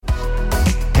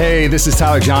Hey, this is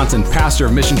Tyler Johnson, pastor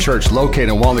of Mission Church located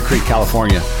in Walnut Creek,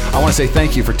 California. I want to say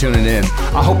thank you for tuning in.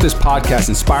 I hope this podcast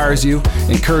inspires you,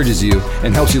 encourages you,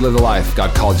 and helps you live the life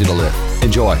God called you to live.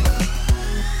 Enjoy.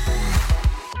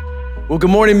 Well, good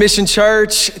morning, Mission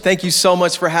Church. Thank you so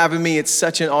much for having me. It's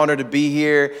such an honor to be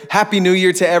here. Happy New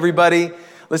Year to everybody.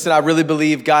 Listen, I really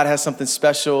believe God has something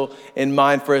special in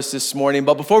mind for us this morning.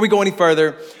 But before we go any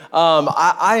further,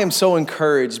 I am so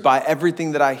encouraged by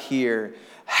everything that I hear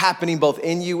happening both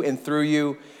in you and through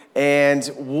you.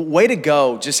 And way to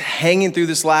go, just hanging through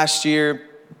this last year.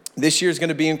 This year is going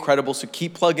to be incredible, so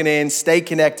keep plugging in, stay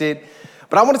connected.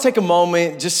 But I want to take a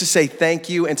moment just to say thank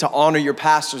you and to honor your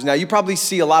pastors. Now, you probably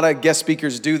see a lot of guest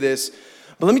speakers do this,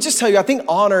 but let me just tell you, I think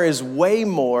honor is way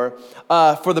more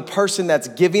for the person that's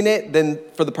giving it than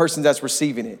for the person that's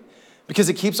receiving it. Because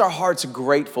it keeps our hearts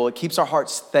grateful, it keeps our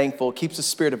hearts thankful, it keeps a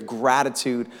spirit of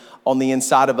gratitude on the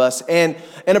inside of us, and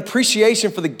an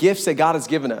appreciation for the gifts that God has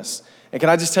given us. And can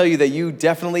I just tell you that you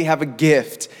definitely have a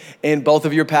gift in both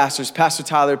of your pastors, Pastor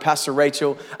Tyler, Pastor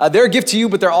Rachel. They're a gift to you,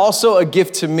 but they're also a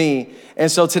gift to me.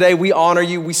 And so today we honor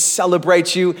you, we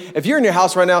celebrate you. If you're in your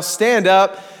house right now, stand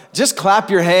up, just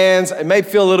clap your hands. It may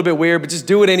feel a little bit weird, but just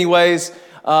do it anyways.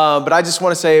 But I just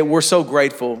want to say we're so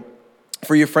grateful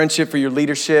for your friendship, for your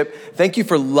leadership. Thank you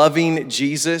for loving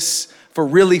Jesus, for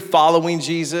really following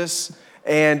Jesus.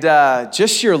 And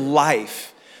just your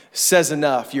life says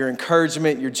enough. Your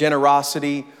encouragement, your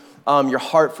generosity, your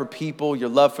heart for people, your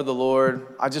love for the Lord.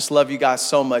 I just love you guys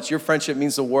so much. Your friendship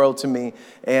means the world to me.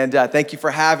 And thank you for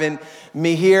having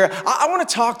me here. I want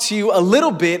to talk to you a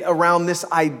little bit around this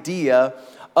idea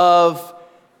of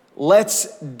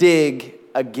let's dig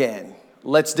again.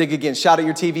 Let's dig again. Shout at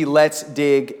your TV, let's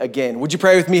dig again. Would you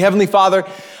pray with me? Heavenly Father,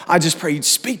 I just pray you'd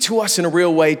speak to us in a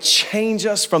real way, change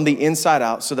us from the inside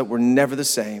out so that we're never the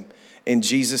same. In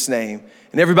Jesus' name.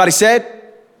 And everybody said,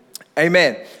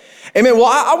 amen. Amen. Well,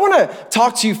 I want to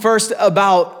talk to you first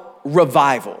about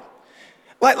revival.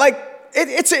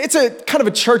 It's a kind of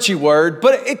a churchy word,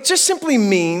 but it just simply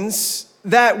means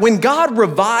that when God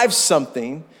revives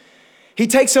something, he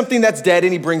takes something that's dead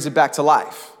and he brings it back to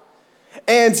life.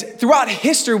 And throughout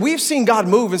history, we've seen God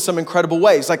move in some incredible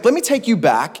ways. Like, let me take you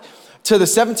back to the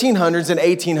 1700s and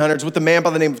 1800s with a man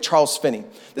by the name of Charles Finney.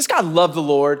 This guy loved the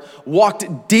Lord,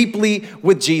 walked deeply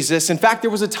with Jesus. In fact, there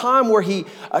was a time where he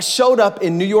showed up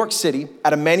in New York City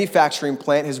at a manufacturing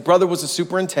plant. His brother was a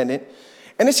superintendent.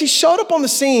 And as he showed up on the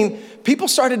scene, people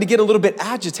started to get a little bit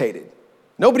agitated.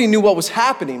 Nobody knew what was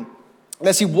happening. And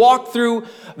as he walked through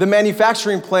the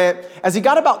manufacturing plant, as he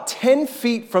got about 10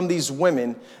 feet from these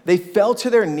women, they fell to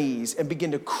their knees and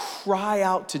began to cry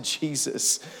out to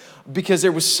Jesus because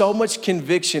there was so much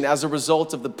conviction as a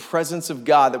result of the presence of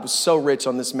God that was so rich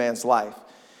on this man's life.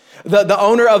 The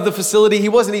owner of the facility, he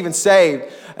wasn't even saved.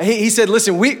 He said,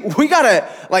 listen, we gotta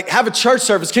have a church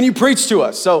service. Can you preach to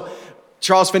us? So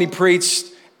Charles Finney preached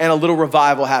and a little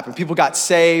revival happened. People got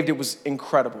saved. It was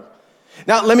incredible.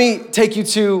 Now, let me take you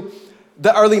to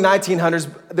the early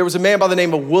 1900s. There was a man by the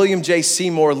name of William J.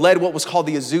 Seymour led what was called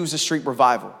the Azusa Street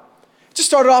Revival. It just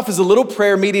started off as a little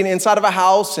prayer meeting inside of a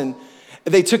house, and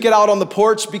they took it out on the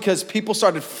porch because people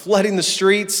started flooding the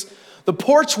streets. The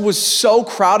porch was so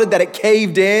crowded that it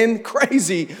caved in,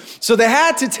 crazy. So they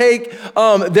had to take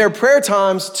their prayer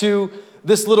times to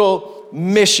this little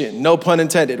mission, no pun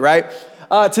intended, right?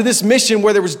 To this mission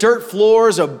where there was dirt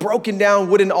floors, a broken down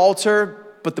wooden altar,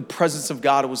 but the presence of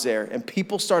God was there, and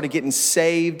people started getting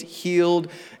saved, healed,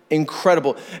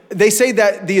 incredible. They say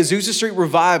that the Azusa Street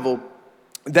Revival,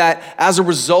 that as a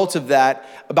result of that,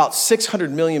 about 600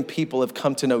 million people have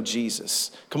come to know Jesus.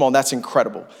 Come on, that's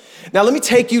incredible. Now let me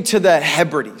take you to the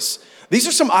Hebrides. These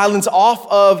are some islands off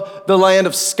of the land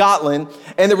of Scotland,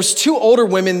 and there was two older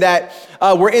women that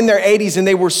were in their 80s, and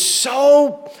they were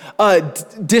so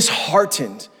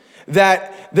disheartened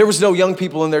that there was no young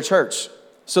people in their church.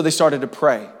 So they started to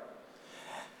pray.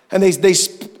 And they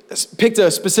picked a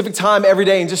specific time every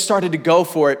day and just started to go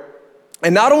for it.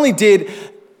 And not only did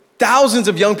thousands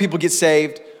of young people get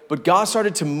saved, but God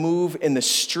started to move in the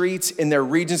streets, in their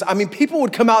regions. I mean, people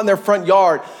would come out in their front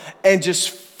yard and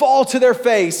just fall to their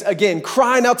face, again,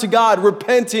 crying out to God,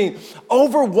 repenting,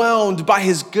 overwhelmed by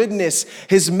his goodness,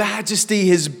 his majesty,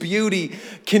 his beauty,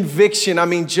 conviction. I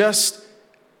mean, just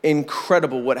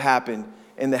incredible what happened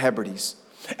in the Hebrides.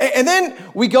 And then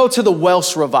we go to the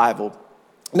Welsh revival.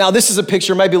 Now, this is a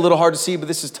picture, maybe a little hard to see, but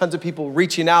this is tons of people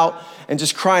reaching out and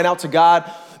just crying out to God.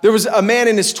 There was a man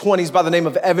in his 20s by the name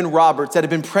of Evan Roberts that had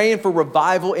been praying for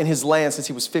revival in his land since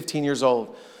he was 15 years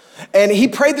old. And he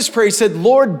prayed this prayer. He said,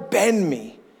 Lord, bend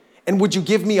me, and would you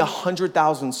give me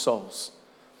 100,000 souls?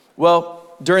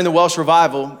 Well, during the Welsh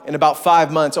revival, in about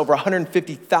 5 months, over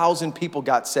 150,000 people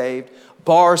got saved.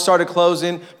 Bars started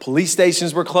closing, police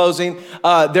stations were closing.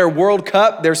 Their World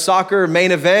Cup, their soccer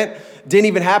main event, didn't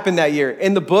even happen that year.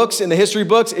 In the books, in the history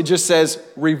books, it just says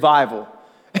revival.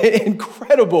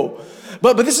 Incredible.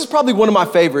 But this is probably one of my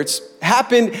favorites.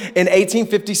 Happened in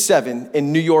 1857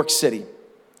 in New York City.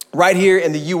 Right here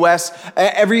in the U.S.,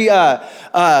 everybody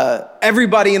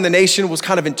in the nation was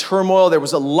kind of in turmoil. There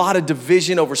was a lot of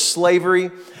division over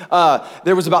slavery.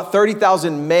 There was about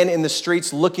 30,000 men in the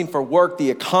streets looking for work.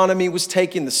 The economy was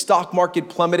taking, the stock market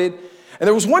plummeted. And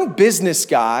there was one business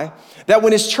guy that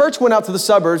when his church went out to the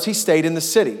suburbs, he stayed in the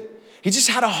city. He just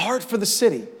had a heart for the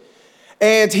city.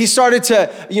 And he started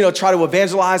to, try to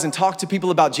evangelize and talk to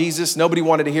people about Jesus. Nobody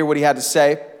wanted to hear what he had to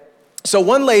say. So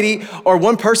one lady or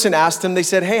one person asked him, they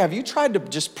said, hey, have you tried to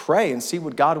just pray and see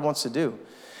what God wants to do?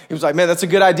 He was like, man, that's a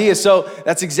good idea. So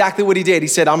that's exactly what he did. He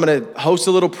said, I'm going to host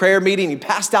a little prayer meeting. He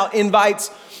passed out invites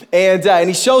and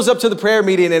he shows up to the prayer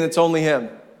meeting and it's only him.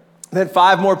 Then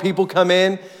 5 more people come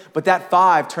in, but that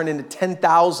 5 turned into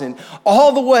 10,000.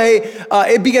 All the way,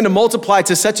 it began to multiply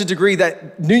to such a degree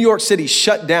that New York City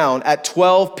shut down at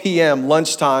 12 p.m.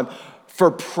 lunchtime for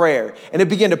prayer. And it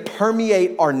began to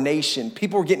permeate our nation.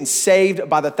 People were getting saved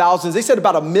by the thousands. They said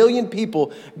about 1 million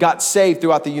people got saved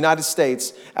throughout the United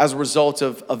States as a result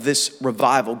of this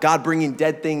revival. God bringing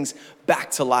dead things back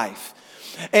to life.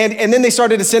 And then they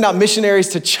started to send out missionaries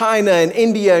to China and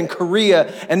India and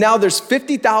Korea. And now there's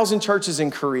 50,000 churches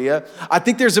in Korea. I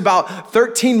think there's about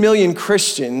 13 million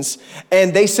Christians.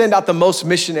 And they send out the most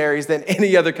missionaries than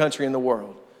any other country in the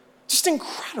world. Just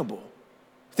incredible.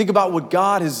 Think about what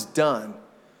God has done.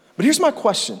 But here's my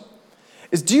question,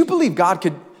 is do you believe God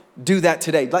could do that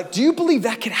today? Like, do you believe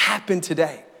that could happen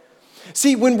today?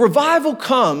 See, when revival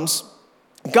comes,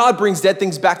 God brings dead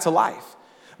things back to life.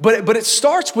 But it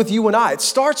starts with you and I. It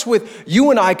starts with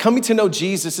you and I coming to know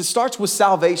Jesus. It starts with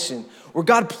salvation, where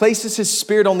God places his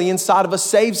spirit on the inside of us,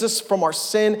 saves us from our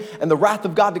sin and the wrath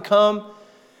of God to come,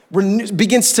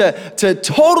 begins to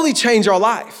totally change our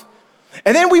life.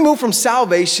 And then we move from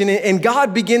salvation and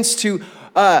God begins to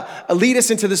lead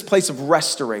us into this place of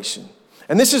restoration.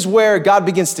 And this is where God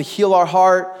begins to heal our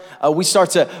heart. We start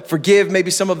to forgive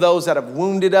maybe some of those that have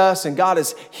wounded us, and God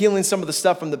is healing some of the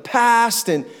stuff from the past.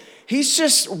 And he's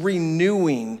just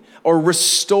renewing or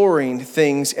restoring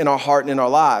things in our heart and in our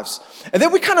lives. And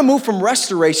then we kind of move from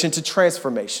restoration to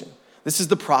transformation. This is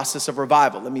the process of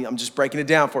revival. I'm just breaking it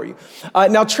down for you.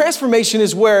 Now, transformation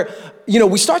is where,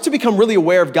 we start to become really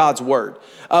aware of God's word.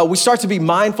 We start to be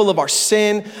mindful of our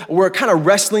sin. We're kind of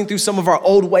wrestling through some of our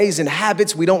old ways and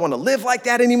habits. We don't want to live like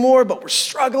that anymore, but we're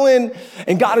struggling.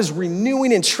 And God is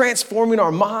renewing and transforming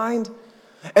our mind.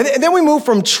 And then we move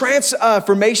from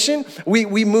transformation,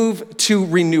 we move to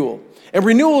renewal. And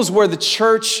renewal is where the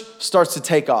church starts to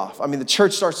take off. I mean, the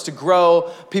church starts to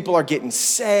grow. People are getting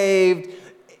saved.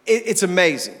 It's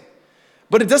amazing.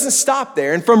 But it doesn't stop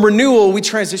there. And from renewal, we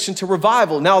transition to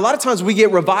revival. Now, a lot of times we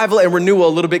get revival and renewal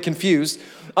a little bit confused.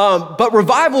 But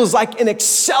revival is like an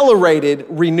accelerated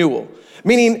renewal,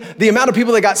 meaning the amount of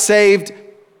people that got saved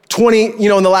in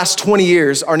the last 20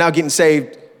 years are now getting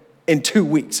saved in 2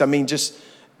 weeks. I mean, just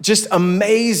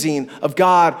amazing of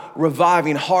God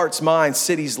reviving hearts, minds,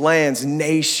 cities, lands,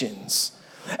 nations.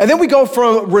 And then we go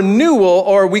from renewal,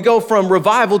 or we go from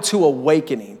revival to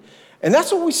awakening. And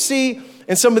that's what we see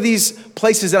in some of these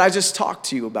places that I just talked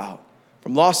to you about,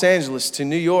 from Los Angeles to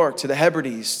New York to the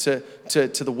Hebrides to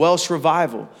the Welsh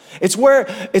revival. It's where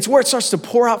it starts to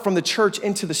pour out from the church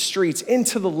into the streets,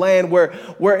 into the land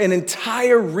where an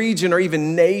entire region or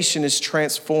even nation is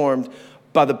transformed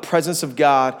by the presence of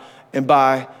God and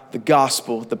by the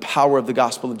gospel, the power of the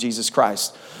gospel of Jesus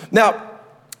Christ. Now,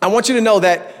 I want you to know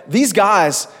that these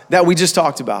guys that we just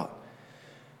talked about,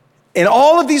 in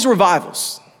all of these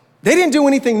revivals, they didn't do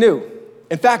anything new.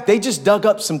 In fact, they just dug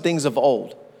up some things of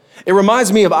old. It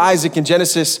reminds me of Isaac in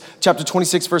Genesis chapter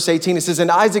 26, verse 18. It says,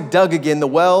 and Isaac dug again the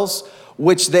wells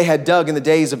which they had dug in the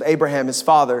days of Abraham, his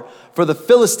father, for the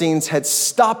Philistines had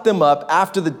stopped them up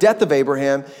after the death of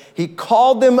Abraham. He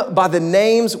called them by the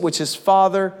names which his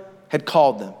father had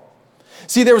called them.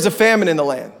 See, there was a famine in the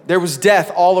land. There was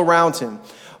death all around him.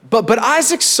 But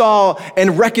Isaac saw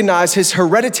and recognized his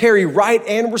hereditary right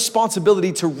and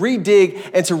responsibility to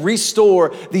redig and to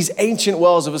restore these ancient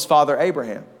wells of his father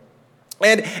Abraham.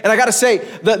 And I gotta say,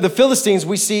 the Philistines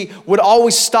we see would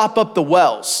always stop up the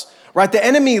wells, right? The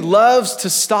enemy loves to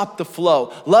stop the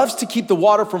flow, loves to keep the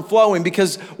water from flowing,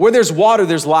 because where there's water,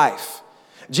 there's life.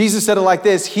 Jesus said it like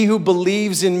this: he who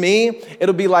believes in me,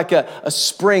 it'll be like a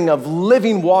spring of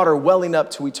living water welling up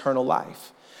to eternal life.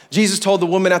 Jesus told the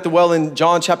woman at the well in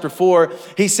John chapter 4,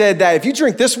 he said that if you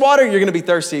drink this water, you're gonna be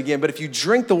thirsty again. But if you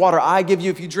drink the water I give you,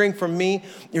 if you drink from me,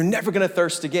 you're never gonna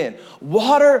thirst again.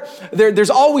 Water, there's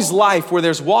always life where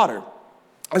there's water.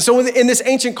 And so in this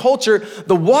ancient culture,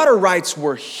 the water rights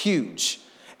were huge.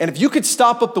 And if you could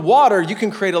stop up the water, you can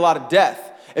create a lot of death.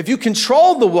 If you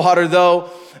controlled the water though,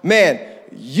 man,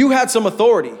 you had some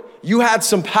authority. You had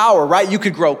some power, right? You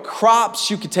could grow crops,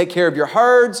 you could take care of your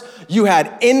herds, you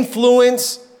had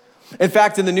influence. In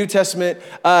fact, in the New Testament,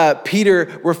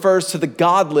 Peter refers to the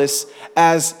godless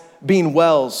as being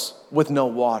wells with no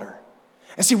water.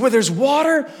 And see, where there's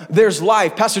water, there's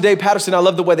life. Pastor Dave Patterson, I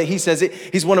love the way that he says it.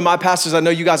 He's one of my pastors. I know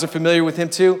you guys are familiar with him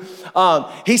too.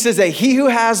 He says that he who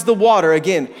has the water,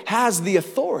 again, has the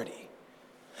authority.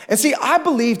 And see, I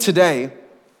believe today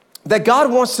that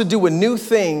God wants to do a new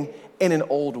thing in an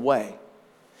old way.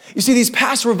 You see, these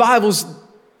past revivals,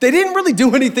 they didn't really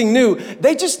do anything new.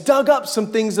 They just dug up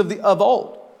some things of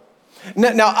old.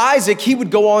 Now, Isaac, he would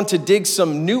go on to dig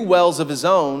some new wells of his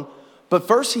own, but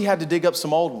first he had to dig up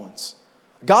some old ones.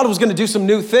 God was gonna do some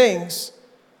new things,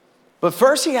 but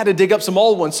first he had to dig up some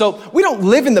old ones. So we don't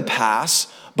live in the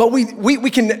past, but we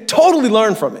can totally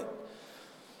learn from it.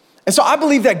 And so I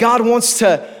believe that God wants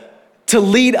to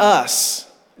lead us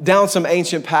down some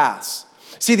ancient paths.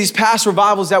 See, these past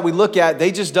revivals that we look at,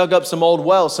 they just dug up some old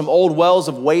wells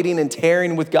of waiting and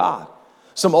tarrying with God,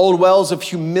 some old wells of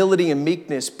humility and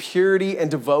meekness, purity and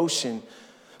devotion,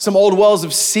 some old wells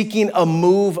of seeking a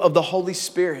move of the Holy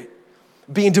Spirit,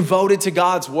 being devoted to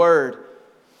God's word.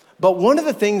 But one of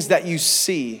the things that you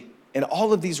see in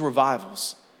all of these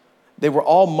revivals, they were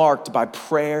all marked by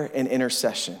prayer and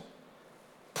intercession.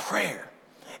 Prayer.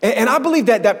 And I believe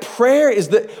that prayer is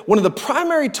one of the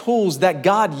primary tools that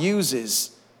God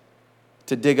uses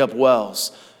to dig up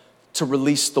wells, to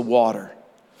release the water.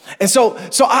 And so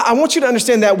I want you to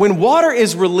understand that when water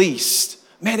is released,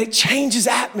 man, it changes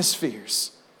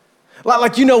atmospheres.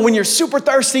 Like, you know, when you're super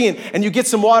thirsty and you get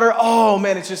some water, oh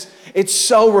man, it's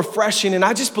so refreshing. And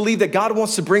I just believe that God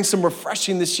wants to bring some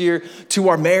refreshing this year to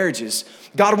our marriages.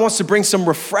 God wants to bring some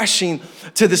refreshing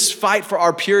to this fight for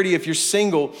our purity if you're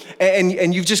single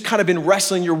and you've just kind of been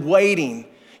wrestling, you're waiting.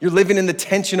 You're living in the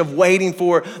tension of waiting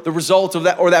for the result of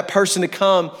that or that person to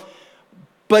come,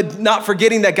 but not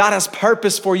forgetting that God has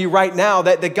purpose for you right now,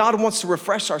 that God wants to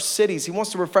refresh our cities. He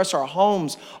wants to refresh our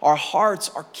homes, our hearts,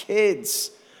 our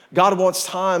kids. God wants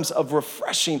times of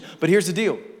refreshing. But here's the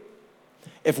deal.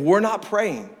 If we're not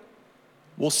praying,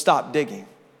 we'll stop digging.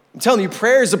 I'm telling you,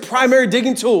 prayer is the primary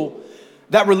digging tool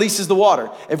that releases the water.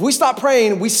 If we stop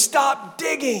praying, we stop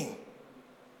digging.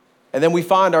 And then we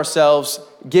find ourselves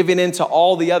giving into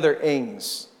all the other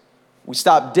things. We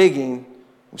stop digging,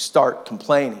 we start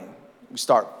complaining, we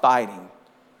start fighting,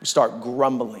 we start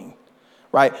grumbling,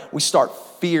 right? We start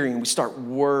fearing, we start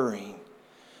worrying.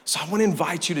 So I want to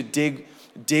invite you to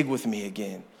dig with me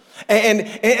again.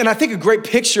 And I think a great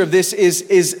picture of this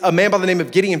is a man by the name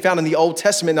of Gideon found in the Old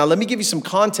Testament. Now, let me give you some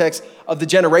context of the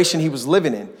generation he was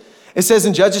living in. It says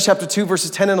in Judges chapter 2,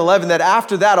 verses 10 and 11, that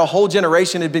after that, a whole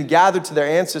generation had been gathered to their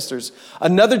ancestors.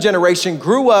 Another generation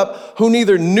grew up who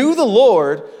neither knew the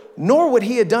Lord nor what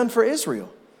he had done for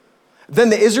Israel. Then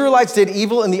the Israelites did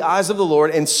evil in the eyes of the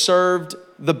Lord and served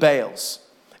the Baals.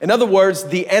 In other words,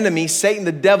 the enemy, Satan,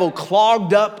 the devil,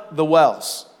 clogged up the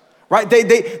wells. Right?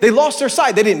 They lost their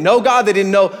sight. They didn't know God. They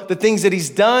didn't know the things that he's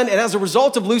done. And as a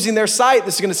result of losing their sight,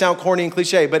 this is going to sound corny and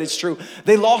cliche, but it's true.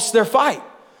 They lost their fight.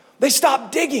 They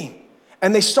stopped digging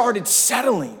and they started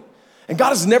settling. And God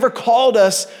has never called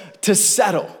us to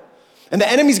settle. And the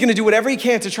enemy's going to do whatever he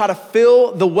can to try to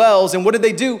fill the wells. And what did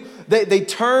they do? They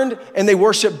turned and they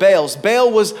worshiped Baals.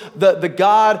 Baal was the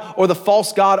god or the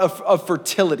false god of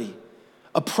fertility,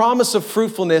 a promise of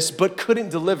fruitfulness, but couldn't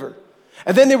deliver.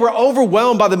 And then they were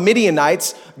overwhelmed by the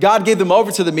Midianites. God gave them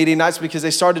over to the Midianites because they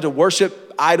started to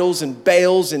worship idols and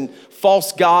Baals and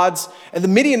false gods. And the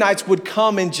Midianites would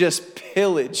come and just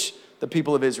pillage the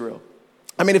people of Israel.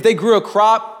 I mean, if they grew a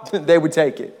crop, they would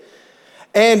take it.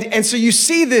 And so you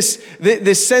see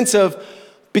this sense of,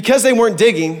 because they weren't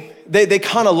digging, they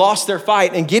kind of lost their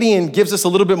fight. And Gideon gives us a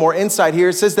little bit more insight here.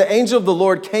 It says, the angel of the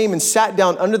Lord came and sat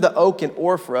down under the oak in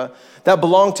Ophrah that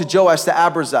belonged to Joash the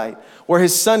Abiezrite, where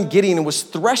his son Gideon was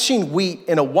threshing wheat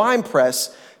in a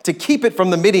winepress to keep it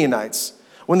from the Midianites.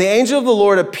 When the angel of the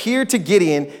Lord appeared to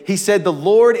Gideon, he said, the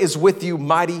Lord is with you,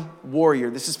 mighty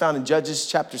warrior. This is found in Judges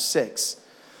chapter 6.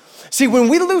 See, when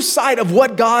we lose sight of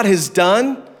what God has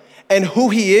done and who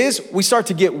he is, we start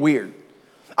to get weird.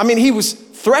 I mean, he was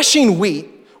threshing wheat,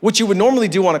 which you would normally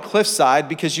do on a cliffside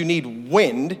because you need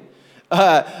wind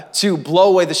to blow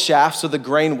away the shaft so the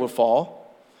grain will fall.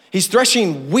 He's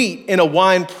threshing wheat in a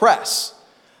wine press.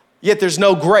 yet there's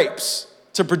no grapes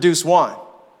to produce wine.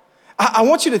 I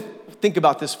want you to think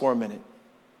about this for a minute,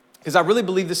 because I really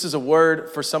believe this is a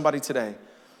word for somebody today.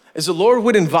 Is the Lord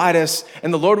would invite us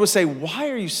and the Lord would say, why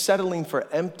are you settling for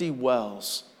empty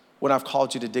wells when I've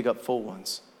called you to dig up full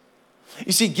ones?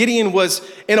 You see, Gideon was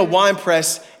in a wine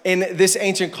press. In this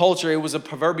ancient culture, it was a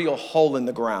proverbial hole in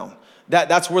the ground.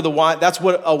 That's what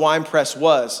a wine press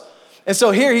was. And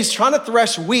so here he's trying to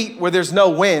thresh wheat where there's no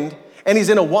wind, and he's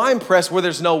in a wine press where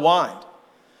there's no wine.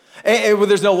 And where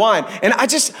there's no wine. And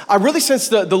I really sense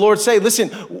the Lord say,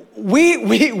 listen,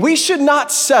 we should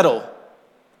not settle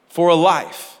for a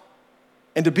life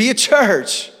and to be a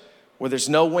church where there's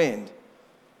no wind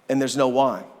and there's no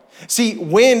wine. See,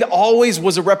 wind always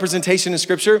was a representation in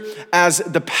Scripture as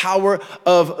the power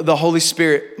of the Holy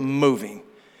Spirit moving.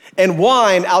 And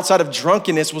wine, outside of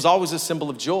drunkenness, was always a symbol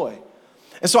of joy.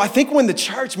 And so I think when the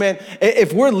church, man,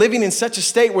 if we're living in such a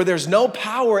state where there's no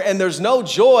power and there's no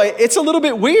joy, it's a little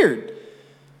bit weird.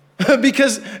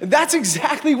 Because that's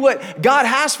exactly what God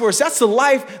has for us. That's the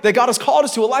life that God has called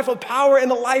us to, a life of power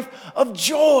and a life of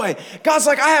joy. God's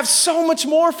like, I have so much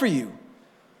more for you.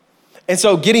 And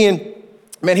so Gideon,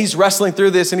 man, he's wrestling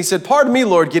through this, and he said, pardon me,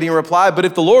 Lord, Gideon replied, but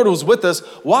if the Lord was with us,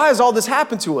 why has all this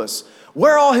happened to us?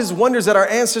 Where are all his wonders that our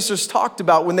ancestors talked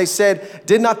about when they said,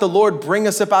 did not the Lord bring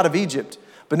us up out of Egypt?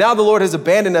 But now the Lord has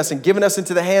abandoned us and given us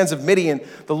into the hands of Midian.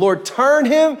 The Lord turned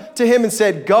to him and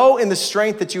said, go in the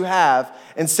strength that you have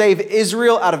and save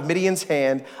Israel out of Midian's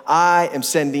hand. I am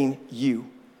sending you.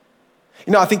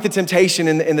 You know, I think the temptation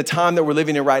in the time that we're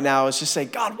living in right now is just say,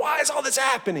 God, why is all this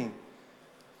happening?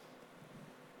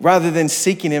 Rather than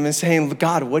seeking him and saying,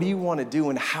 God, what do you want to do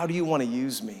and how do you want to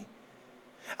use me?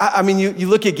 I mean, you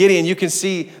look at Gideon, you can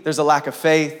see there's a lack of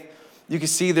faith. You can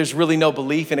see there's really no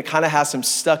belief, and it kind of has him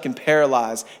stuck and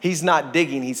paralyzed. He's not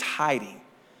digging, he's hiding.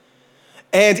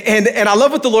 And I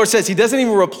love what the Lord says. He doesn't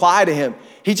even reply to him.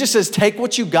 He just says, take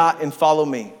what you got and follow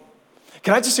me.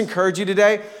 Can I just encourage you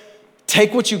today?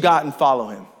 Take what you got and follow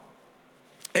him.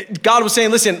 God was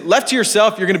saying, listen, left to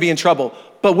yourself, you're gonna be in trouble.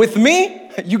 But with me,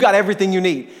 you got everything you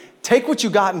need. Take what you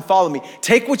got and follow me.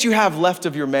 Take what you have left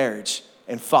of your marriage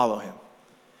and follow him.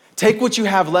 Take what you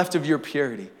have left of your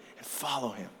purity and follow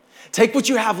him. Take what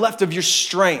you have left of your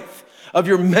strength, of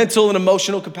your mental and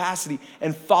emotional capacity,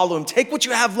 and follow him. Take what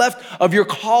you have left of your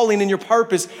calling and your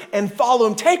purpose and follow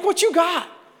him. Take what you got.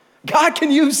 God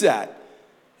can use that.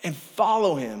 And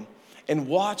follow him and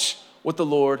watch what the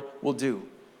Lord will do.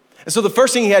 And so the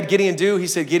first thing he had Gideon do, he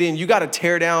said, Gideon, you got to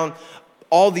tear down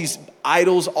all these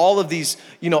idols, all of these,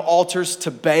 altars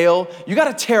to Baal. You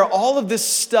got to tear all of this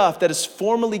stuff that has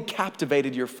formerly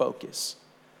captivated your focus.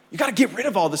 You got to get rid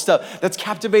of all the stuff that's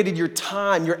captivated your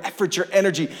time, your effort, your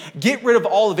energy. Get rid of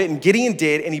all of it. And Gideon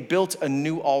did, and he built a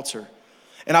new altar.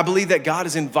 And I believe that God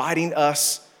is inviting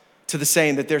us to the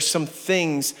same, that there's some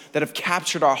things that have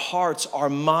captured our hearts, our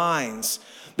minds,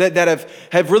 that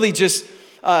have really just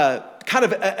kind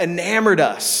of enamored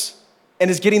us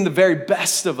and is getting the very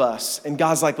best of us. And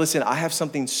God's like, listen, I have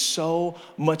something so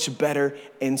much better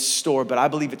in store, but I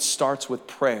believe it starts with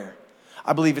prayer.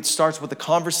 I believe it starts with a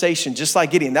conversation, just like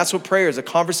Gideon. That's what prayer is, a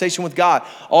conversation with God.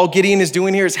 All Gideon is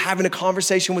doing here is having a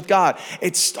conversation with God.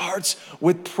 It starts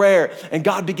with prayer, and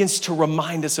God begins to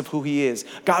remind us of who he is.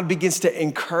 God begins to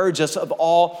encourage us of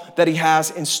all that he has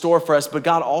in store for us, but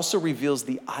God also reveals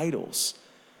the idols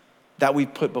that we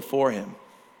put before him.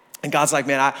 And God's like,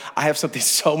 man, I have something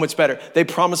so much better. They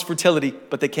promise fertility,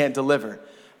 but they can't deliver.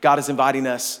 God is inviting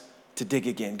us to dig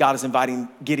again. God is inviting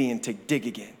Gideon to dig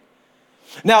again.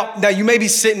 Now you may be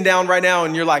sitting down right now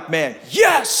and you're like, man,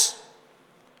 yes,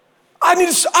 I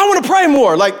want to pray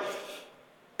more.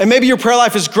 And maybe your prayer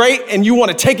life is great and you want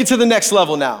to take it to the next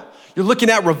level now. You're looking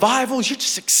at revivals, you're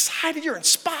just excited, you're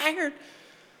inspired.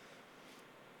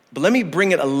 But let me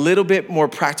bring it a little bit more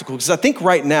practical, because I think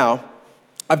right now,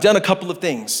 I've done a couple of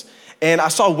things. And I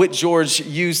saw Whit George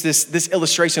use this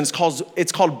illustration.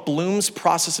 It's called Bloom's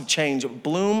process of change.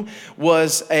 Bloom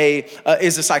is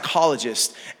a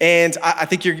psychologist, and I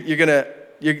think you're gonna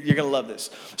love this.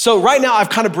 So right now, I've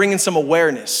kind of bringing some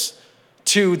awareness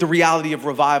to the reality of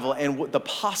revival and the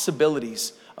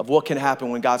possibilities of what can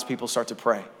happen when God's people start to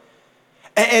pray.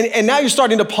 And now you're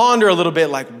starting to ponder a little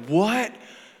bit, like, what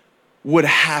would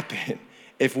happen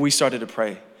if we started to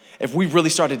pray? If we really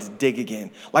started to dig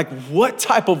again, like what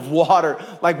type of water,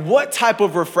 like what type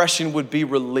of refreshing would be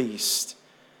released?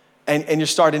 And you're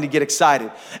starting to get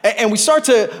excited. And we start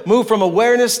to move from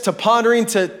awareness to pondering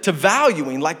to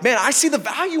valuing. Like, man, I see the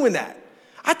value in that.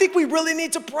 I think we really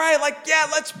need to pray. Like, yeah,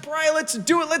 let's pray, let's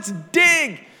do it, let's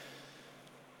dig.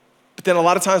 But then a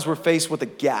lot of times we're faced with a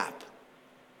gap.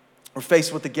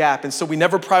 And so we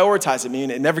never prioritize it,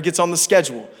 meaning it never gets on the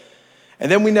schedule.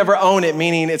 And then we never own it,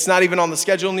 meaning it's not even on the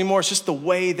schedule anymore. It's just the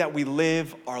way that we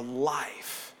live our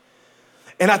life.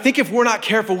 And I think if we're not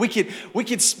careful, we could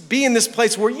be in this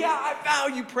place where, yeah, I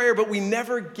value prayer, but we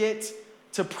never get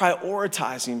to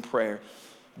prioritizing prayer.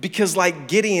 Because like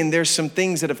Gideon, there's some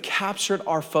things that have captured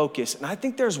our focus. And I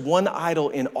think there's one idol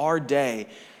in our day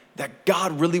that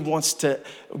God wants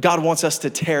us to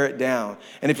tear it down.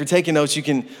 And if you're taking notes, you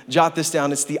can jot this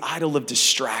down. It's the idol of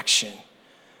distraction.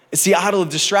 It's the idol of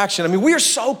distraction. I mean, we are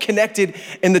so connected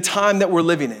in the time that we're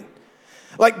living in.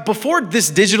 Like before this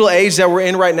digital age that we're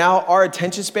in right now, our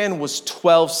attention span was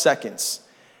 12 seconds.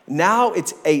 Now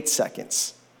it's 8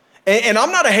 seconds. And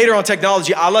I'm not a hater on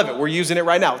technology. I love it. We're using it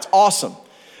right now. It's awesome.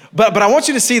 But I want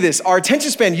you to see this. Our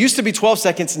attention span used to be 12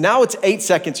 seconds. Now it's 8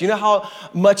 seconds. You know how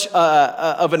much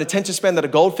of an attention span that a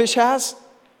goldfish has?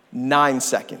 9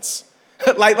 seconds.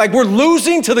 like we're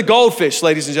losing to the goldfish,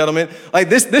 ladies and gentlemen. Like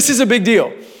this is a big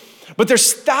deal. But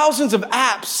there's thousands of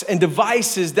apps and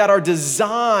devices that are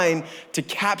designed to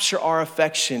capture our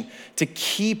affection, to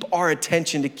keep our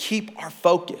attention, to keep our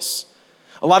focus.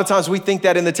 A lot of times we think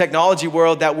that in the technology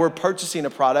world that we're purchasing a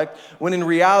product, when in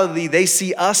reality, they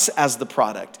see us as the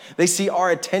product. They see our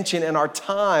attention and our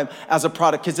time as a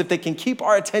product, because if they can keep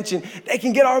our attention, they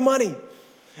can get our money.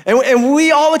 And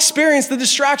we all experience the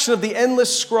distraction of the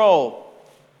endless scroll.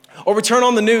 Or we turn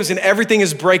on the news and everything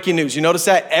is breaking news. You notice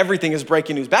that? Everything is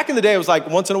breaking news. Back in the day, it was like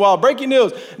once in a while, breaking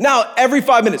news. Now, every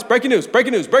 5 minutes, breaking news,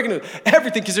 breaking news, breaking news.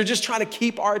 Everything, because they're just trying to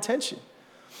keep our attention.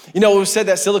 You know, it was said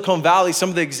that Silicon Valley, some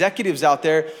of the executives out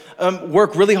there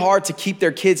work really hard to keep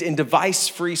their kids in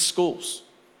device-free schools.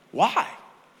 Why?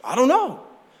 I don't know.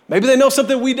 Maybe they know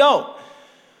something we don't.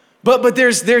 But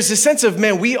there's a sense of,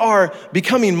 man, we are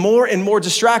becoming more and more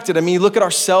distracted. I mean, you look at our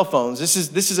cell phones. This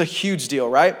is a huge deal,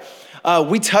 right?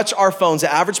 We touch our phones.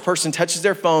 The average person touches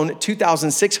their phone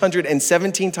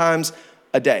 2,617 times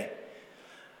a day.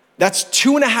 That's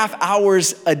 2.5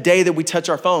 hours a day that we touch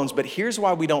our phones. But here's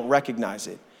why we don't recognize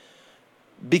it.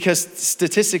 Because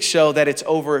statistics show that it's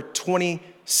over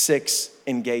 26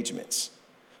 engagements.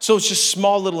 So it's just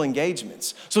small little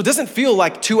engagements. So it doesn't feel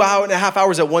like 2.5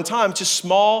 hours at one time. It's just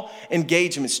small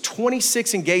engagements,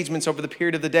 26 engagements over the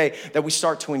period of the day that we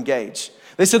start to engage.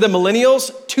 They said that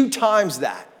millennials, 2 times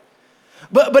that.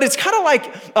 But it's kind of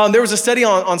like, there was a study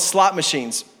on slot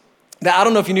machines. Now, I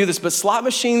don't know if you knew this, but slot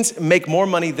machines make more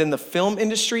money than the film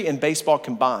industry and baseball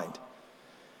combined.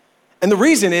 And the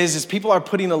reason is people are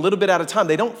putting a little bit at a time.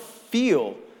 They don't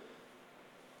feel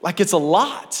like it's a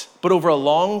lot, but over a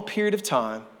long period of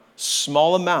time,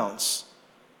 small amounts,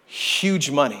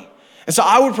 huge money. And so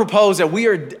I would propose that we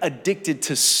are addicted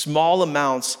to small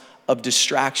amounts of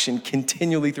distraction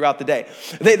continually throughout the day.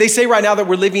 They say right now that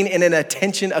we're living in an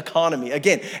attention economy.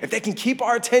 Again, if they can keep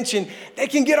our attention, they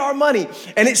can get our money.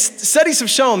 And studies have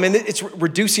shown, man, it's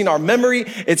reducing our memory,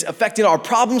 it's affecting our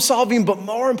problem solving, but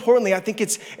more importantly, I think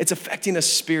it's affecting us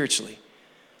spiritually.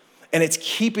 And it's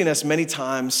keeping us many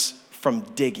times from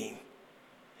digging.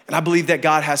 And I believe that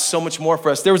God has so much more for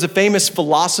us. There was a famous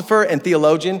philosopher and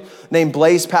theologian named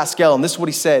Blaise Pascal, and this is what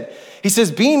he said. He says,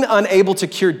 being unable to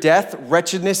cure death,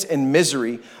 wretchedness, and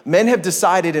misery, men have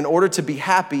decided in order to be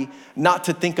happy not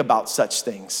to think about such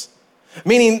things.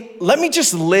 Meaning, let me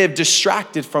just live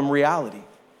distracted from reality.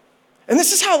 And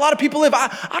this is how a lot of people live. I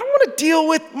don't want to deal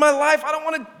with my life. I don't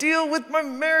want to deal with my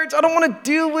marriage. I don't want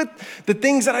to deal with the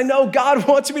things that I know God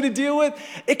wants me to deal with.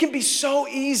 It can be so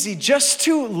easy just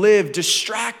to live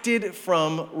distracted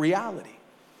from reality.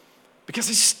 Because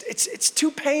it's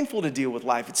too painful to deal with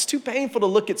life. It's too painful to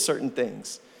look at certain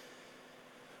things.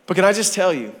 But can I just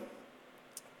tell you,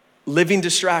 living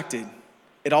distracted,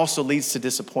 it also leads to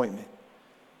disappointment.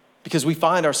 Because we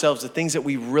find ourselves, the things that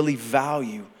we really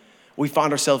value, we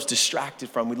find ourselves distracted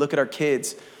from. We look at our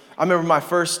kids. I remember my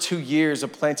first 2 years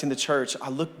of planting the church. I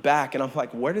look back and I'm like,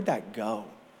 where did that go?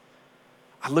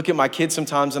 I look at my kids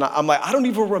sometimes and I'm like, I don't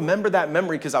even remember that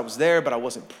memory because I was there, but I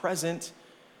wasn't present.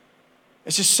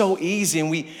 It's just so easy,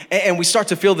 and we start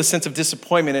to feel the sense of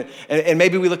disappointment, and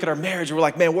maybe we look at our marriage and we're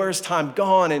like, man, where's time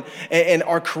gone? And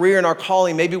our career and our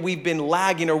calling, maybe we've been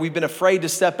lagging or we've been afraid to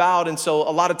step out, and so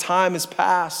a lot of time has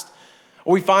passed.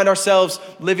 Or we find ourselves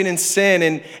living in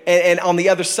sin, and on the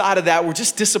other side of that, we're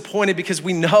just disappointed because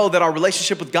we know that our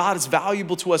relationship with God is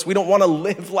valuable to us. We don't want to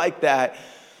live like that.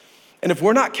 And if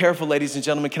we're not careful, ladies and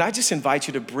gentlemen, can I just invite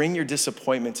you to bring your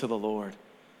disappointment to the Lord?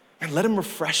 And let him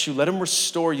refresh you, let him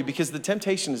restore you, because the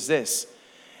temptation is this.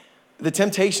 The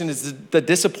temptation is the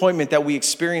disappointment that we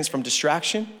experience from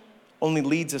distraction only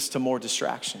leads us to more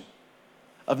distraction,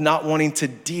 of not wanting to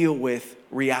deal with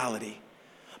reality.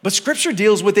 But Scripture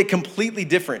deals with it completely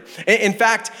different. In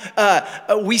fact,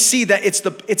 we see that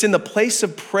it's in the place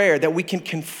of prayer that we can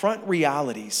confront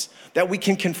realities, that we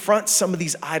can confront some of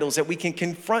these idols, that we can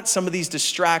confront some of these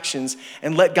distractions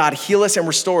and let God heal us and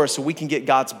restore us so we can get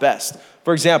God's best.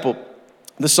 For example,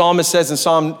 the psalmist says in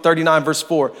Psalm 39, verse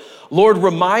 4, Lord,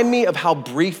 remind me of how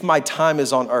brief my time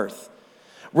is on earth.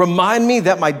 Remind me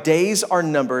that my days are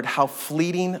numbered, how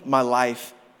fleeting my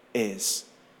life is.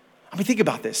 I mean, think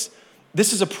about this.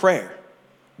 This is a prayer.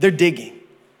 They're digging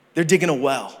a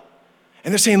well.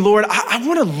 And they're saying, Lord, I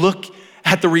want to look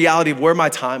at the reality of where my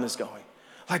time is going.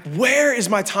 Like, where is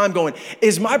my time going?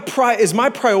 Am I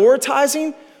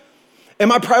prioritizing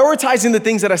the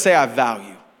things that I say I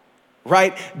value,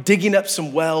 right? Digging up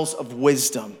some wells of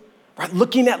wisdom, right?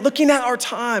 Looking at our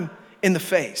time in the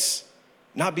face,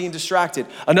 not being distracted.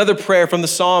 Another prayer from the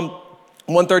Psalm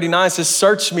 139 says,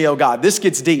 search me, O God. This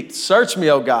gets deep. Search me,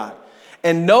 O God,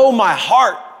 and know my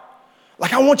heart.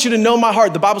 Like, I want you to know my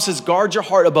heart. The Bible says, guard your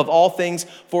heart above all things,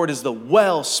 for it is the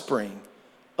wellspring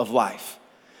of life.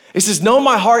 It says, know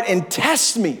my heart and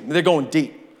test me. They're going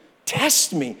deep.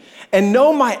 Test me and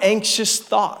know my anxious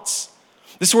thoughts.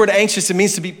 This word anxious, it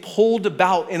means to be pulled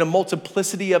about in a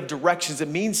multiplicity of directions. It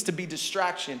means to be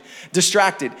distracted.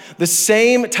 The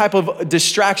same type of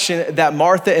distraction that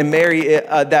Martha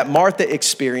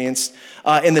experienced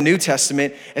in the New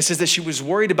Testament. It says that she was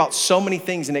worried about so many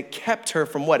things, and it kept her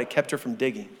from what? It kept her from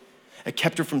digging. It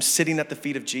kept her from sitting at the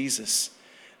feet of Jesus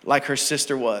like her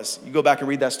sister was. You go back and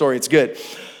read that story, it's good.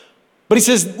 But he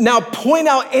says, now point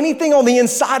out anything on the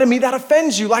inside of me that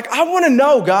offends you. Like, I want to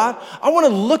know, God. I want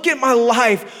to look at my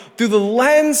life through the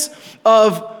lens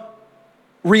of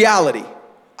reality.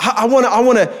 I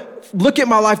want to look at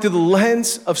my life through the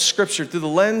lens of Scripture, through the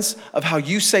lens of how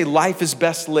you say life is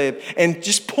best lived. And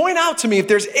just point out to me if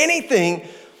there's anything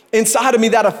inside of me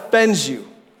that offends you.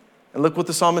 And look what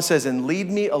the psalmist says, and lead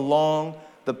me along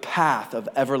the path of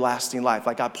everlasting life.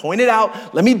 Like, I pointed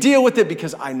out, let me deal with it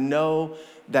because I know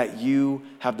that you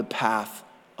have the path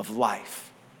of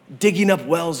life. Digging up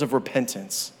wells of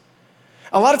repentance.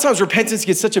 A lot of times repentance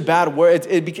gets such a bad word.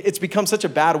 It's become such a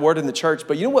bad word in the church.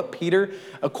 But you know what Peter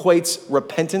equates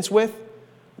repentance with?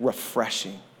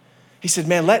 Refreshing. He said,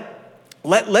 man, let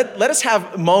us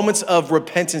have moments of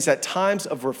repentance, at times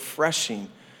of refreshing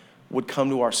would come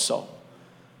to our soul.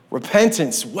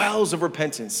 Repentance, wells of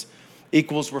repentance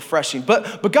equals refreshing.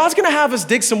 But God's gonna have us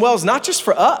dig some wells, not just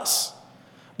for us.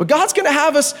 But God's gonna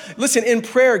have us, listen, in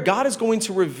prayer, God is going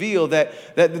to reveal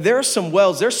that there are some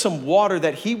wells, there's some water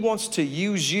that he wants to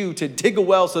use you to dig a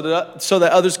well so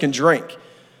that others can drink.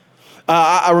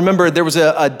 I remember there was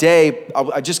a day,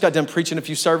 I just got done preaching a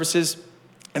few services,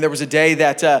 and there was a day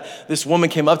that this woman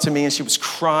came up to me and she was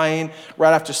crying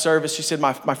right after service. She said,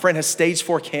 my friend has stage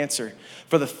 4 cancer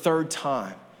for the 3rd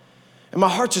time. And my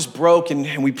heart just broke,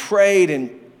 and we prayed, and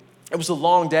it was a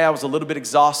long day. I was a little bit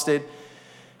exhausted.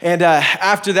 And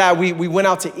after that, we went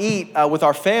out to eat with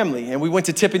our family, and we went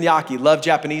to teppanyaki. Love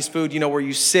Japanese food, you know, where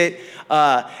you sit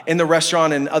in the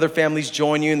restaurant and other families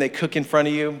join you and they cook in front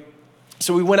of you.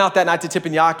 So we went out that night to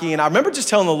teppanyaki, and I remember just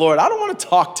telling the Lord, I don't want to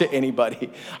talk to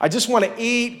anybody. I just want to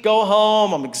eat, go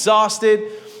home, I'm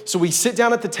exhausted. So we sit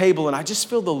down at the table, and I just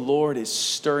feel the Lord is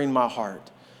stirring my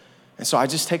heart. And so I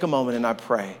just take a moment and I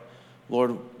pray,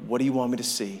 Lord, what do you want me to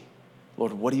see?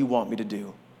 Lord, what do you want me to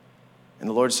do? And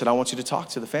the Lord said, I want you to talk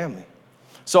to the family.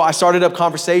 So I started up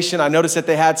conversation. I noticed that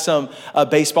they had some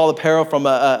baseball apparel from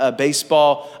a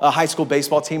high school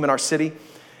baseball team in our city.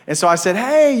 And so I said,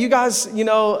 hey, you guys,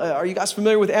 are you guys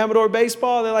familiar with Amador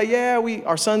baseball? They're like, yeah,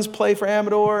 our sons play for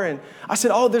Amador. And I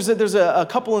said, oh, there's a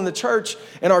couple in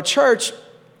our church,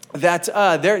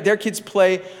 that their kids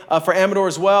play for Amador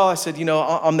as well. I said,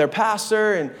 I'm their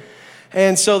pastor.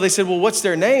 And so they said, well, what's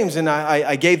their names? And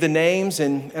I gave the names,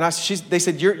 and they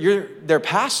said, you're their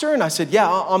pastor? And I said, yeah,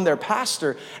 I'm their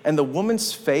pastor. And the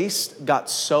woman's face got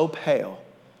so pale,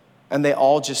 and they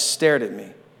all just stared at me.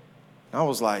 And I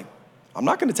was like, I'm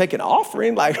not gonna take an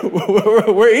offering. Like,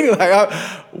 we're eating. Like,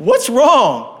 what's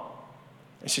wrong?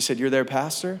 And she said, you're their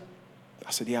pastor?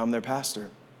 I said, yeah, I'm their pastor.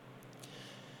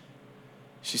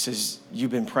 She says,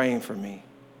 you've been praying for me.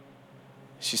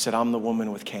 She said, I'm the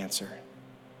woman with cancer.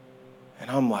 And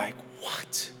I'm like,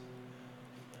 what?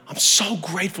 I'm so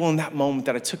grateful in that moment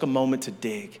that I took a moment to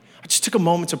dig. I just took a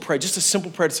moment to pray, just a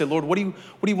simple prayer to say, Lord, what do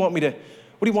you want me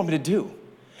to do?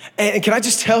 And can I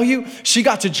just tell you, she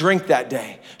got to drink that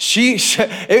day.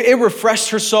 It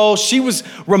refreshed her soul. She was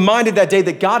reminded that day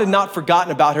that God had not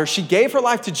forgotten about her. She gave her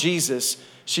life to Jesus.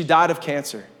 She died of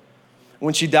cancer.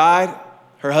 When she died,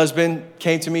 her husband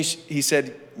came to me. He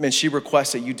said, man, she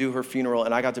requests that you do her funeral.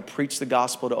 And I got to preach the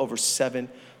gospel to over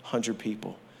 700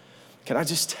 people. can I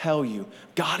just tell you,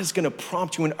 God is gonna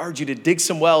prompt you and urge you to dig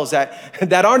some wells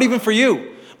that aren't even for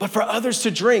you, but for others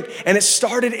to drink. And it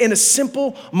started in a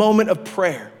simple moment of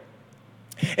prayer.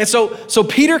 And so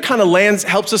Peter kind of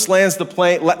helps us land the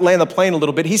plane a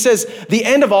little bit. He says, the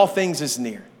end of all things is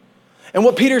near. And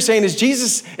what Peter's saying is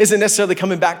Jesus isn't necessarily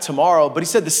coming back tomorrow, but he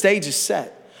said the stage is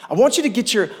set. I want you to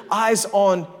get your eyes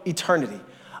on eternity.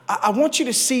 I want you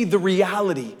to see the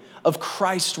reality of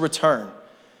Christ's return.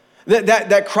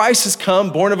 That Christ has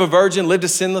come, born of a virgin, lived a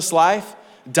sinless life,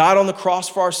 died on the cross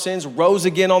for our sins, rose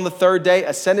again on the third day,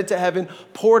 ascended to heaven,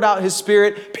 poured out his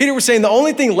Spirit. Peter was saying the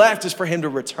only thing left is for him to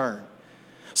return.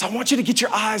 So I want you to get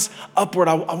your eyes upward.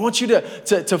 I want you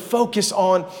to focus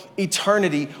on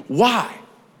eternity. Why?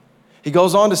 He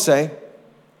goes on to say,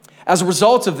 as a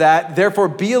result of that, therefore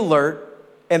be alert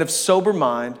and of sober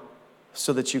mind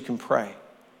so that you can pray.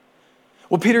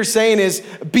 What Peter's saying is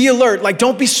be alert, like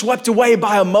don't be swept away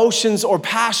by emotions or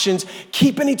passions.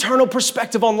 Keep an eternal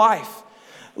perspective on life.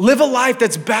 Live a life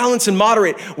that's balanced and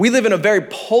moderate. We live in a very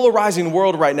polarizing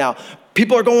world right now.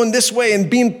 People are going this way and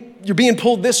you're being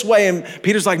pulled this way. And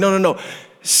Peter's like, no.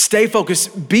 Stay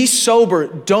focused, be sober.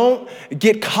 Don't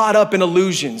get caught up in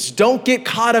illusions. Don't get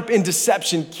caught up in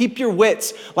deception. Keep your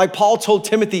wits. Like Paul told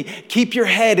Timothy, keep your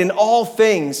head in all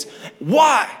things.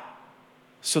 Why?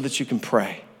 So that you can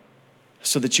pray,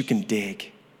 so that you can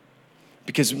dig.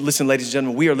 Because listen, ladies and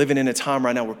gentlemen, we are living in a time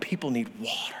right now where people need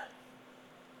water.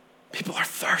 People are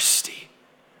thirsty.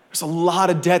 There's a lot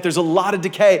of death. There's a lot of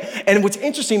decay. And what's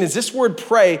interesting is this word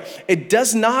pray, it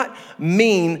does not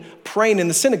mean praying in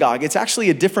the synagogue. It's actually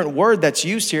a different word that's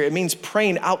used here. It means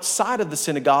praying outside of the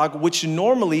synagogue, which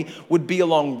normally would be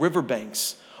along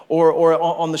riverbanks or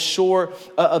on the shore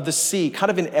of the sea, kind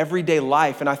of in everyday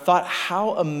life. And I thought,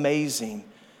 how amazing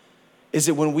is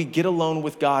it when we get alone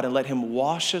with God and let him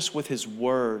wash us with his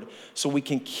word so we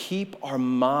can keep our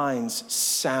minds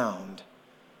sound,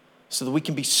 so that we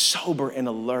can be sober and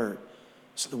alert,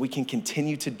 so that we can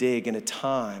continue to dig in a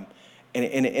time,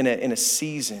 in a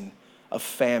season of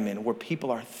famine where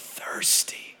people are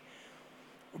thirsty,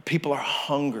 where people are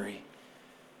hungry.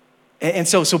 And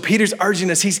so Peter's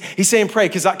urging us, he's saying pray,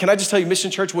 because can I just tell you,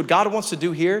 Mission Church, what God wants to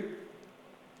do here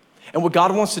and what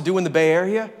God wants to do in the Bay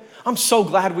Area, I'm so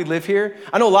glad we live here.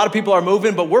 I know a lot of people are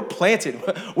moving, but we're planted.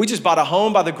 We just bought a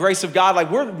home by the grace of God.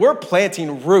 Like we're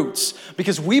planting roots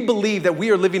because we believe that we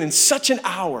are living in such an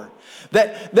hour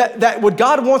that what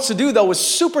God wants to do though is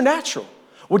supernatural.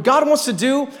 What God wants to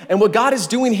do and what God is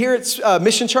doing here at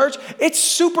Mission Church, it's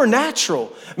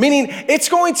supernatural. Meaning it's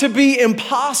going to be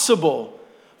impossible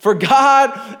for God.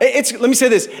 Let me say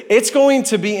this. It's going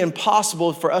to be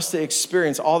impossible for us to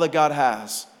experience all that God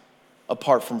has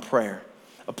apart from prayer,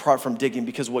 apart from digging,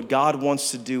 because what God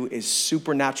wants to do is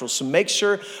supernatural. So make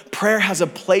sure prayer has a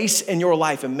place in your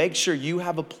life and make sure you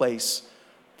have a place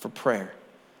for prayer.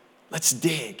 Let's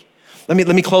dig. Let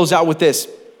me close out with this.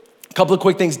 A couple of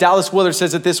quick things. Dallas Willard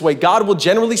says it this way: God will,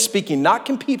 generally speaking, not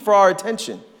compete for our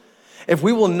attention. If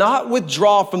we will not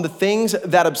withdraw from the things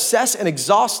that obsess and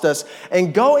exhaust us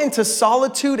and go into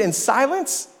solitude and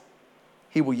silence,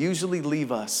 he will usually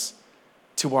leave us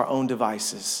to our own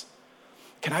devices.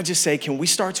 Can I just say, can we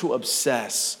start to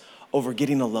obsess over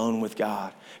getting alone with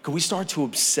God? Can we start to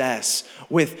obsess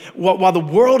with, while the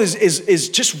world is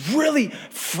just really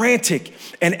frantic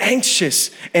and anxious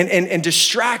and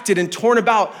distracted and torn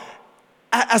about,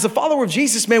 as a follower of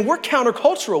Jesus, man, we're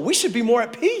countercultural. We should be more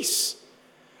at peace.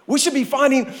 We should be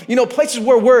finding, places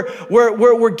where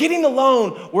we're getting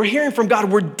alone, we're hearing from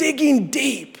God, we're digging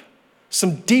deep,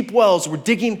 some deep wells, we're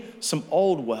digging some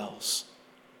old wells,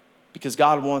 because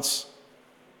God wants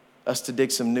us to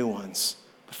dig some new ones.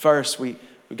 But first, we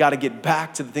got to get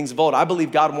back to the things of old. I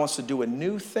believe God wants to do a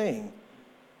new thing,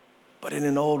 but in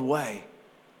an old way.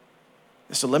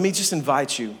 So let me just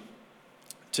invite you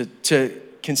to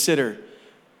consider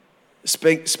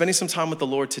spending some time with the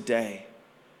Lord today,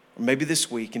 or maybe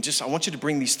this week, and I want you to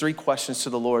bring these 3 questions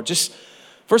to the Lord. Just,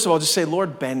 first of all, just say,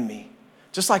 Lord, bend me.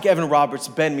 Just like Evan Roberts,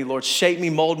 bend me, Lord, shape me,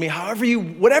 mold me,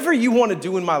 whatever you want to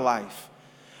do in my life.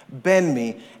 Bend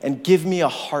me and give me a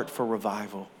heart for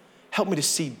revival. Help me to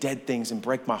see dead things and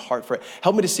break my heart for it.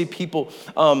 Help me to see people,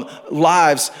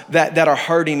 lives that are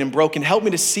hurting and broken. Help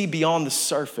me to see beyond the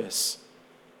surface.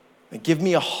 And give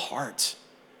me a heart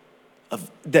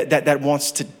that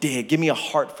wants to dig. Give me a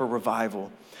heart for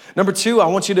revival. Number 2, I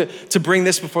want you to bring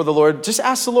this before the Lord. Just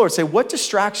ask the Lord, say, what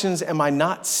distractions am I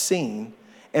not seeing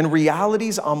and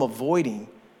realities I'm avoiding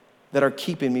that are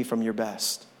keeping me from your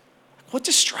best? What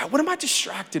am I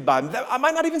distracted by that I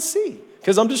might not even see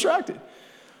because I'm distracted?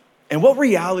 And what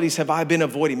realities have I been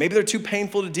avoiding? Maybe they're too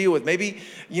painful to deal with. Maybe,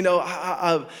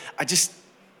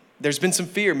 there's been some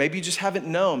fear. Maybe you just haven't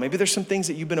known. Maybe there's some things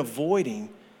that you've been avoiding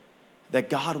that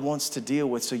God wants to deal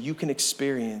with so you can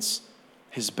experience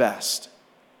his best.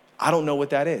 I don't know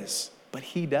what that is, but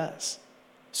he does.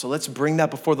 So let's bring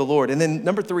that before the Lord. And then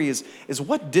number 3 is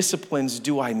what disciplines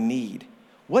do I need?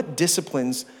 What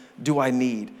disciplines do I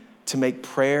need to make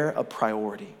prayer a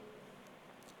priority?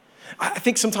 I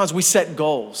think sometimes we set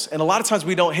goals, and a lot of times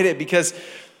we don't hit it because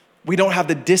we don't have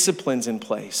the disciplines in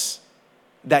place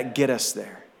that get us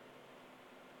there.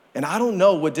 And I don't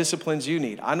know what disciplines you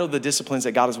need. I know the disciplines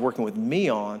that God is working with me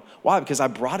on. Why? Because I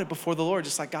brought it before the Lord,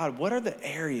 just like, God, what are the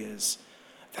areas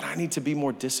that I need to be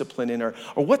more disciplined in? Or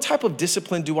what type of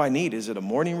discipline do I need? Is it a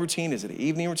morning routine? Is it an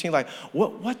evening routine? Like,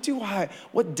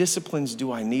 what disciplines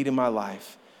do I need in my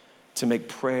life to make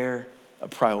prayer a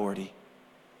priority?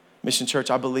 Mission Church,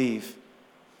 I believe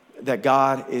that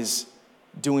God is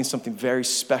doing something very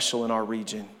special in our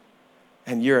region,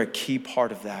 and you're a key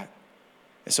part of that.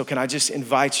 And so can I just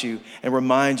invite you and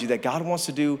remind you that God wants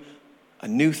to do a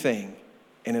new thing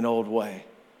in an old way.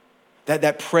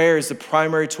 That prayer is the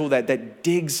primary tool that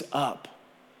digs up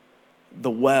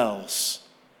the wells,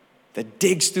 that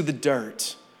digs through the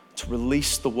dirt to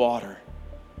release the water.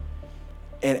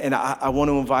 And I want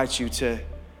to invite you to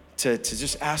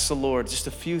just ask the Lord just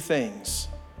a few things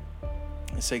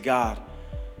and say, God,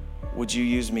 would you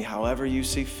use me however you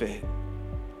see fit?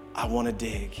 I want to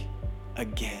dig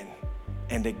again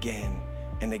and again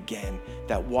and again.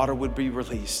 That water would be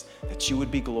released, that you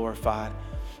would be glorified,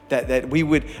 that we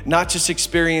would not just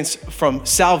experience from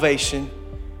salvation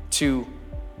to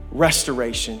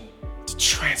restoration, to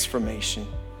transformation,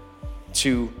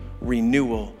 to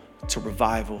renewal, to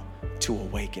revival, to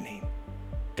awakening.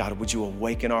 God, would you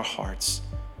awaken our hearts?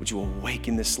 Would you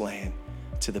awaken this land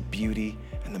to the beauty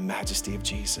and the majesty of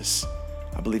Jesus?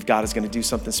 I believe God is going to do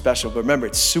something special, but remember,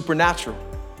 it's supernatural.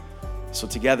 So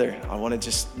together, I want to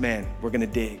just, we're going to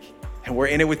dig, and we're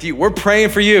in it with you. We're praying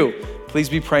for you. Please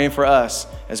be praying for us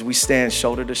as we stand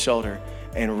shoulder to shoulder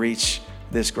and reach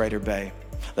this greater bay.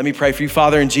 Let me pray for you.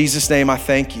 Father, in Jesus' name, I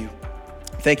thank you.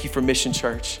 Thank you for Mission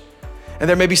Church. And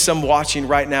there may be some watching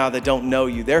right now that don't know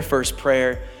you. Their first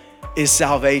prayer is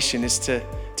salvation, is to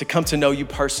come to know you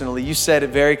personally. You said it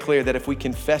very clear that if we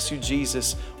confess you,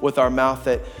 Jesus, with our mouth,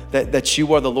 that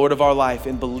you are the Lord of our life,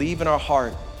 and believe in our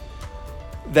heart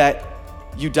that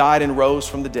you died and rose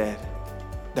from the dead,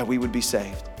 that we would be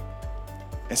saved.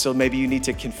 And so maybe you need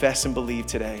to confess and believe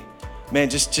today.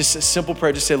 Just a simple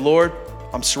prayer. Just say, Lord,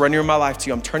 I'm surrendering my life to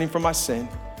you. I'm turning from my sin.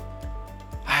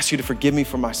 I ask you to forgive me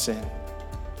for my sin.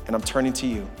 And I'm turning to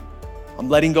you. I'm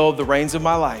letting go of the reins of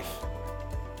my life.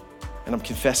 And I'm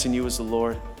confessing you as the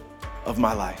Lord of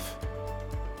my life.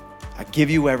 I give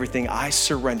you everything. I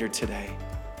surrender today.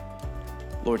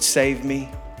 Lord, save me,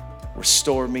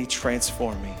 restore me,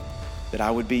 transform me, that I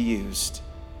would be used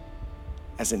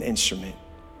as an instrument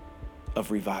of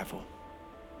revival.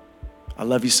 I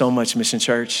love you so much, Mission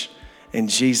Church. In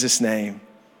Jesus' name,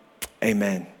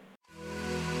 amen.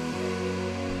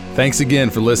 Thanks again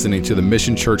for listening to the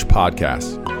Mission Church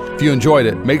podcast. If you enjoyed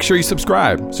it, make sure you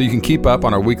subscribe so you can keep up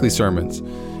on our weekly sermons.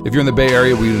 If you're in the Bay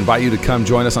Area, we invite you to come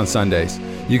join us on Sundays.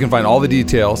 You can find all the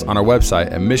details on our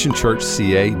website at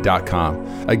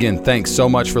missionchurchca.com. Again, thanks so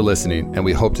much for listening, and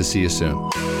we hope to see you soon.